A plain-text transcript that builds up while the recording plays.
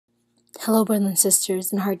Hello, brothers and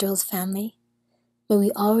sisters and Heart Dwells family. May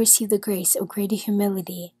we all receive the grace of greater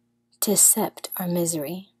humility to accept our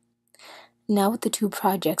misery. Now with the 2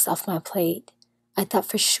 projects off my plate, I thought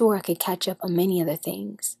for sure I could catch up on many other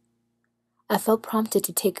things. I felt prompted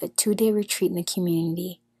to take a 2-day retreat in the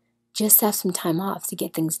community, just to have some time off to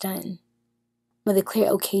get things done. Mother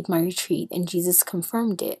Clare okayed my retreat and Jesus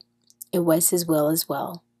confirmed it. It was His will as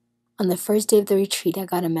well. On the first day of the retreat, I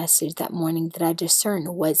got a message that morning that I discerned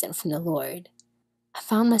wasn't from the Lord. I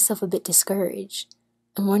found myself a bit discouraged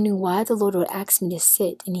and wondering why the Lord would ask me to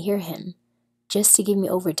sit and hear Him just to give me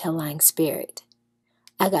over to a lying spirit.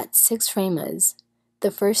 I got 6 rhemas. The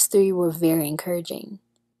first 3 were very encouraging,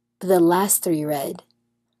 but the last 3 read,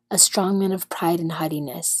 "A strongman of pride and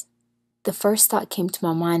haughtiness." The first thought came to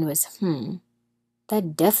my mind was,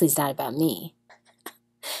 that definitely is not about me.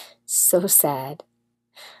 So sad.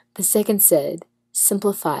 The second said,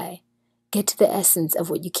 "Simplify, get to the essence of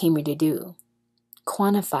what you came here to do.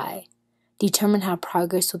 Quantify, determine how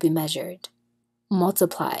progress will be measured.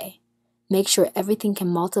 Multiply, make sure everything can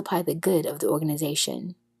multiply the good of the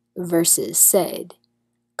organization." Versus said,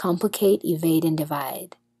 "Complicate, evade, and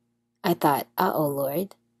divide." I thought, uh-oh,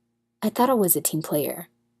 Lord. I thought I was a team player.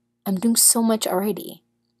 I'm doing so much already.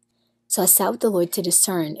 So I sat with the Lord to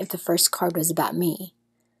discern if the first card was about me.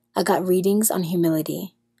 I got readings on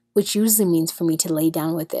humility, which usually means for me to lay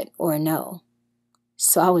down with it or a no.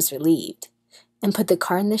 So I was relieved and put the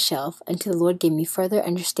card on the shelf until the Lord gave me further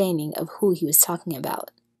understanding of who He was talking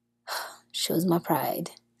about. Shows my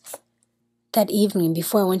pride. That evening,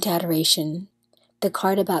 before I went to adoration, the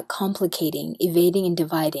card about complicating, evading, and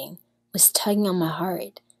dividing was tugging on my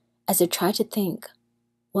heart as I tried to think,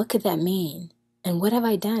 what could that mean? And what have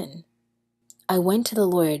I done? I went to the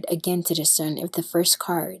Lord again to discern if the first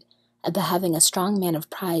card about having a strong man of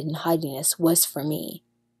pride and haughtiness was for me.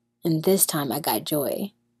 And this time I got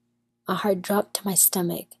joy. My heart dropped to my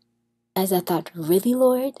stomach as I thought, really,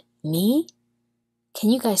 Lord? Me? Can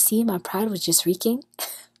you guys see my pride was just reeking?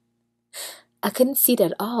 I couldn't see it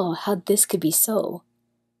at all how this could be so.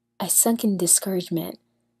 I sunk in discouragement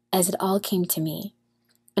as it all came to me,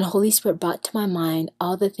 and the Holy Spirit brought to my mind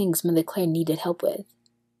all the things Mother Clare needed help with.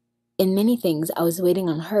 In many things, I was waiting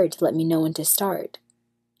on her to let me know when to start.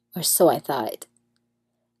 Or so I thought.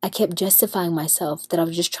 I kept justifying myself that I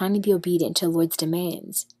was just trying to be obedient to the Lord's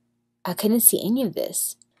demands. I couldn't see any of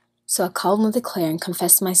this. So I called Mother Clare and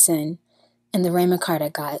confessed my sin and the rhema card I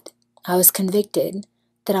got. I was convicted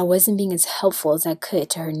that I wasn't being as helpful as I could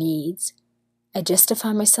to her needs. I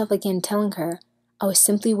justified myself again, telling her I was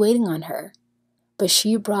simply waiting on her. But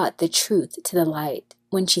she brought the truth to the light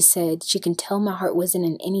when she said she can tell my heart wasn't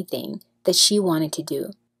in anything that she wanted to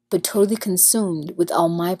do, but totally consumed with all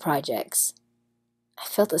my projects. I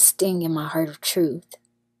felt a sting in my heart of truth,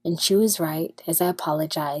 and she was right as I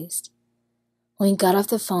apologized. When we got off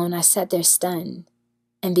the phone, I sat there stunned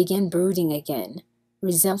and began brooding again,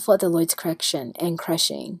 resentful at the Lord's correction and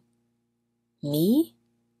crushing. Me?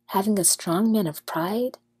 Having a strong man of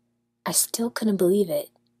pride? I still couldn't believe it.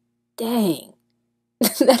 Dang,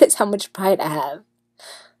 that is how much pride I have.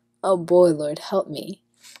 Oh boy, Lord, help me.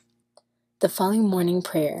 The following morning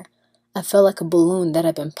prayer, I felt like a balloon that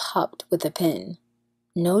had been popped with a pin.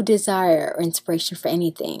 No desire or inspiration for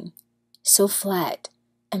anything. So flat,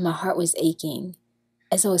 and my heart was aching,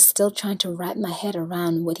 as I was still trying to wrap my head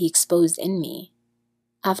around what He exposed in me.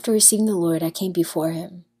 After receiving the Lord, I came before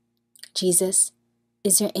Him. Jesus,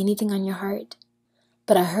 is there anything on your heart?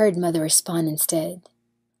 But I heard Mother respond instead.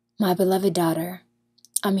 My beloved daughter,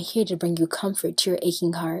 I'm here to bring you comfort to your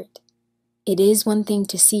aching heart. It is one thing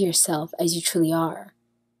to see yourself as you truly are,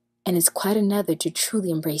 and it's quite another to truly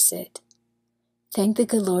embrace it. Thank the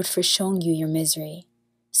good Lord for showing you your misery,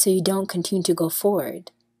 so you don't continue to go forward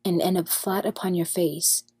and end up flat upon your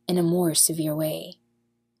face in a more severe way.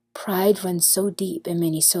 Pride runs so deep in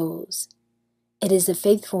many souls. It is the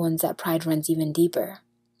faithful ones that pride runs even deeper.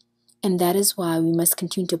 And that is why we must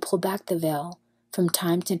continue to pull back the veil from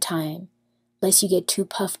time to time, lest you get too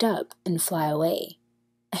puffed up and fly away.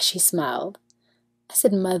 As she smiled, I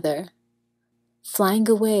said, Mother, flying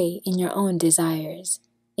away in your own desires,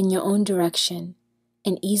 in your own direction,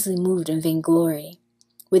 and easily moved in vainglory,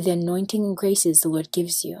 with the anointing and graces the Lord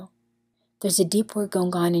gives you. There's a deep work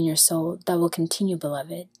going on in your soul that will continue,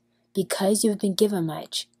 beloved. Because you've been given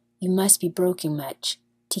much, you must be broken much,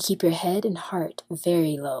 to keep your head and heart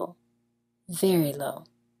very low. Very low.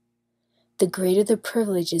 The greater the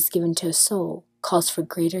privileges given to a soul calls for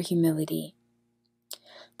greater humility.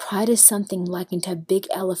 Pride is something likened to a big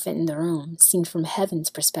elephant in the room seen from heaven's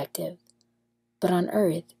perspective. But on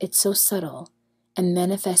earth, it's so subtle and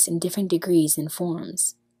manifests in different degrees and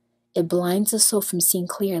forms. It blinds the soul from seeing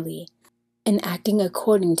clearly and acting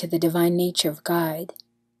according to the divine nature of God.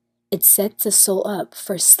 It sets the soul up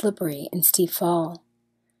for a slippery and steep fall,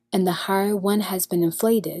 and the higher one has been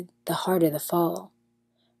inflated, the harder the fall.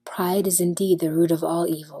 Pride is indeed the root of all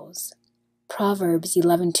evils. Proverbs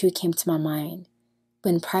 11:2 came to my mind.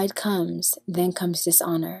 When pride comes, then comes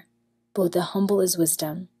dishonor, but with the humble is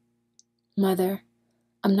wisdom. Mother,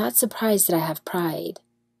 I'm not surprised that I have pride,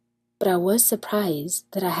 but I was surprised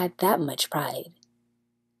that I had that much pride.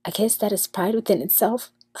 I guess that is pride within itself.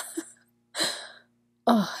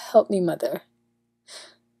 Oh, help me, Mother.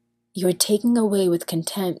 You are taking away with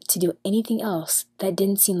contempt to do anything else that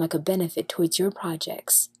didn't seem like a benefit towards your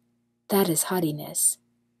projects. That is haughtiness.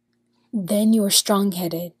 Then you are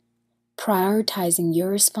strong-headed, prioritizing your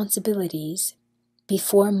responsibilities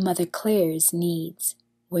before Mother Clare's needs.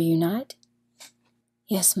 Were you not?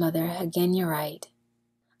 Yes, Mother, again you're right.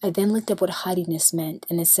 I then looked up what haughtiness meant,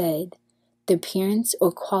 and it said, the appearance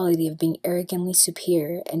or quality of being arrogantly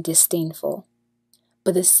superior and disdainful.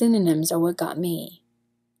 But the synonyms are what got me.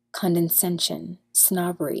 Condescension,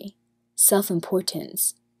 snobbery,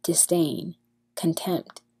 self-importance, disdain,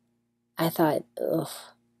 contempt. I thought, ugh.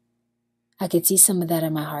 I could see some of that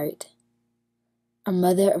in my heart. Our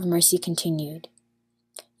Mother of Mercy continued,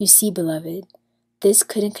 you see, beloved, this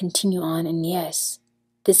couldn't continue on, and yes,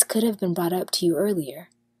 this could have been brought up to you earlier.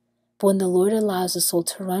 But when the Lord allows a soul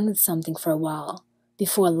to run with something for a while,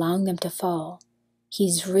 before allowing them to fall,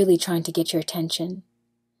 He's really trying to get your attention.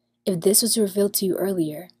 If this was revealed to you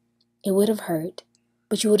earlier, it would have hurt,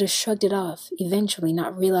 but you would have shrugged it off, eventually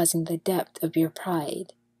not realizing the depth of your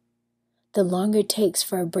pride. The longer it takes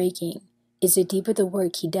for a breaking is the deeper the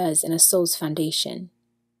work He does in a soul's foundation.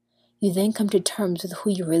 You then come to terms with who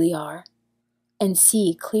you really are, and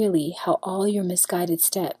see clearly how all your misguided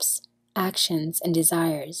steps, actions, and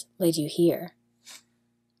desires led you here.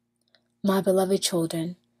 My beloved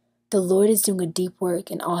children, the Lord is doing a deep work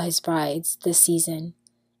in all His brides this season,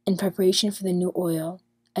 in preparation for the new oil,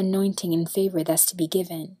 anointing, and favor that's to be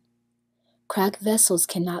given. Cracked vessels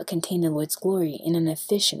cannot contain the Lord's glory in an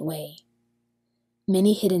efficient way.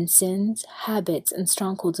 Many hidden sins, habits, and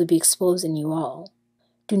strongholds will be exposed in you all.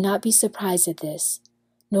 Do not be surprised at this,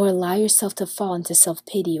 nor allow yourself to fall into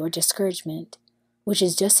self-pity or discouragement, which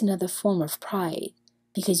is just another form of pride,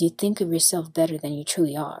 because you think of yourself better than you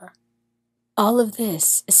truly are. All of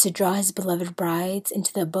this is to draw His beloved brides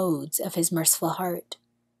into the abodes of His merciful heart,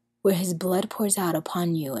 where His blood pours out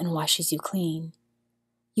upon you and washes you clean.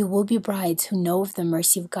 You will be brides who know of the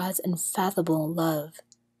mercy of God's unfathomable love,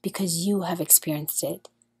 because you have experienced it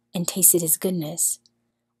and tasted His goodness.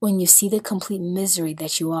 When you see the complete misery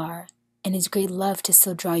that you are, and His great love to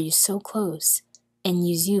still draw you so close and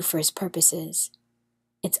use you for His purposes.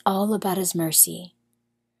 It's all about His mercy.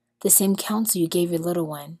 The same counsel you gave your little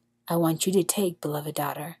one, I want you to take, beloved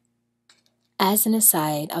daughter. As an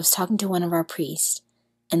aside, I was talking to one of our priests,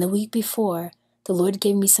 and the week before, the Lord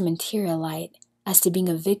gave me some interior light as to being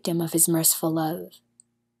a victim of His merciful love.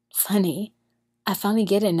 Funny, I finally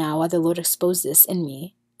get it now why the Lord exposed this in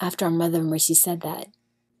me after our Mother of Mercy said that.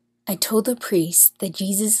 I told the priest that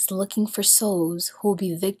Jesus is looking for souls who will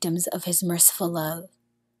be victims of His merciful love.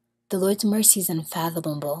 The Lord's mercy is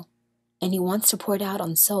unfathomable, and He wants to pour it out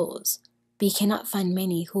on souls, but He cannot find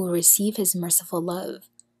many who will receive His merciful love,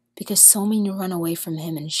 because so many run away from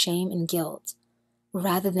Him in shame and guilt,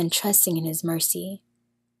 rather than trusting in His mercy.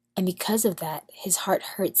 And because of that, His heart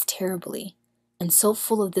hurts terribly, and so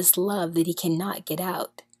full of this love that He cannot get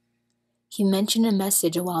out. He mentioned a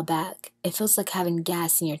message a while back. It feels like having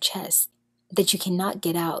gas in your chest that you cannot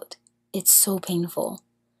get out. It's so painful.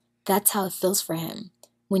 That's how it feels for Him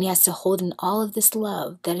when He has to hold in all of this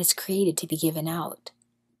love that is created to be given out.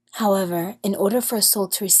 However, in order for a soul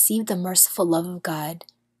to receive the merciful love of God,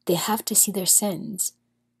 they have to see their sins.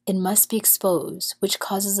 It must be exposed, which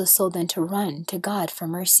causes the soul then to run to God for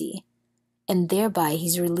mercy, and thereby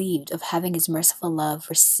He's relieved of having His merciful love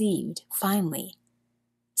received finally.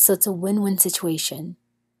 So it's a win-win situation.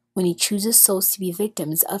 When He chooses souls to be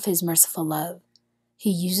victims of His merciful love, He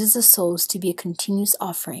uses the souls to be a continuous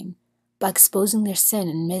offering by exposing their sin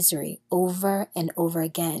and misery over and over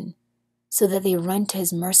again, so that they run to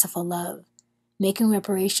His merciful love, making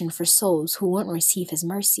reparation for souls who won't receive His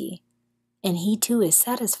mercy. And He too is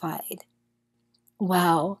satisfied.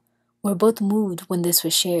 Wow, we're both moved when this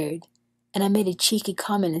was shared, and I made a cheeky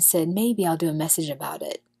comment and said maybe I'll do a message about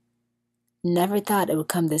it. Never thought it would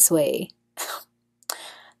come this way.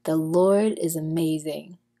 The Lord is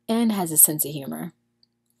amazing and has a sense of humor.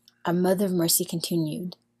 Our Mother of Mercy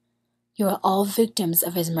continued, you are all victims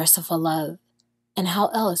of His merciful love, and how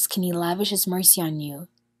else can He lavish His mercy on you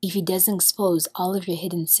if He doesn't expose all of your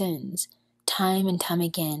hidden sins time and time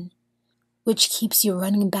again? which keeps you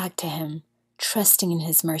running back to Him, trusting in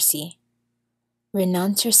His mercy.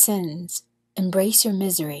 Renounce your sins, embrace your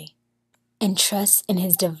misery, and trust in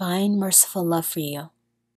His divine, merciful love for you.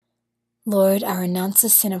 Lord, I renounce the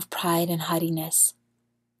sin of pride and haughtiness.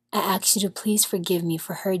 I ask you to please forgive me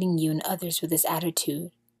for hurting you and others with this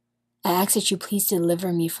attitude. I ask that you please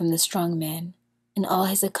deliver me from the strongman and all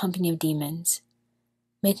his company of demons.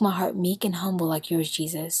 Make my heart meek and humble like yours,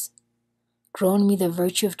 Jesus. Grow in me the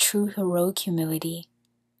virtue of true heroic humility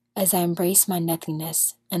as I embrace my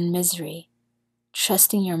nothingness and misery,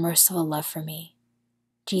 trusting your merciful love for me.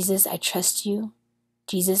 Jesus, I trust you.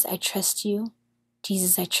 Jesus, I trust you.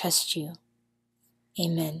 Jesus, I trust you.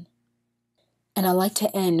 Amen. And I'd like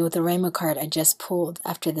to end with the rhema card I just pulled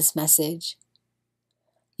after this message.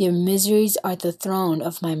 Your miseries are the throne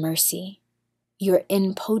of my mercy. Your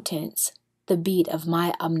impotence, the beat of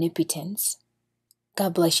my omnipotence.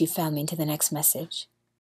 God bless you, family, into the next message.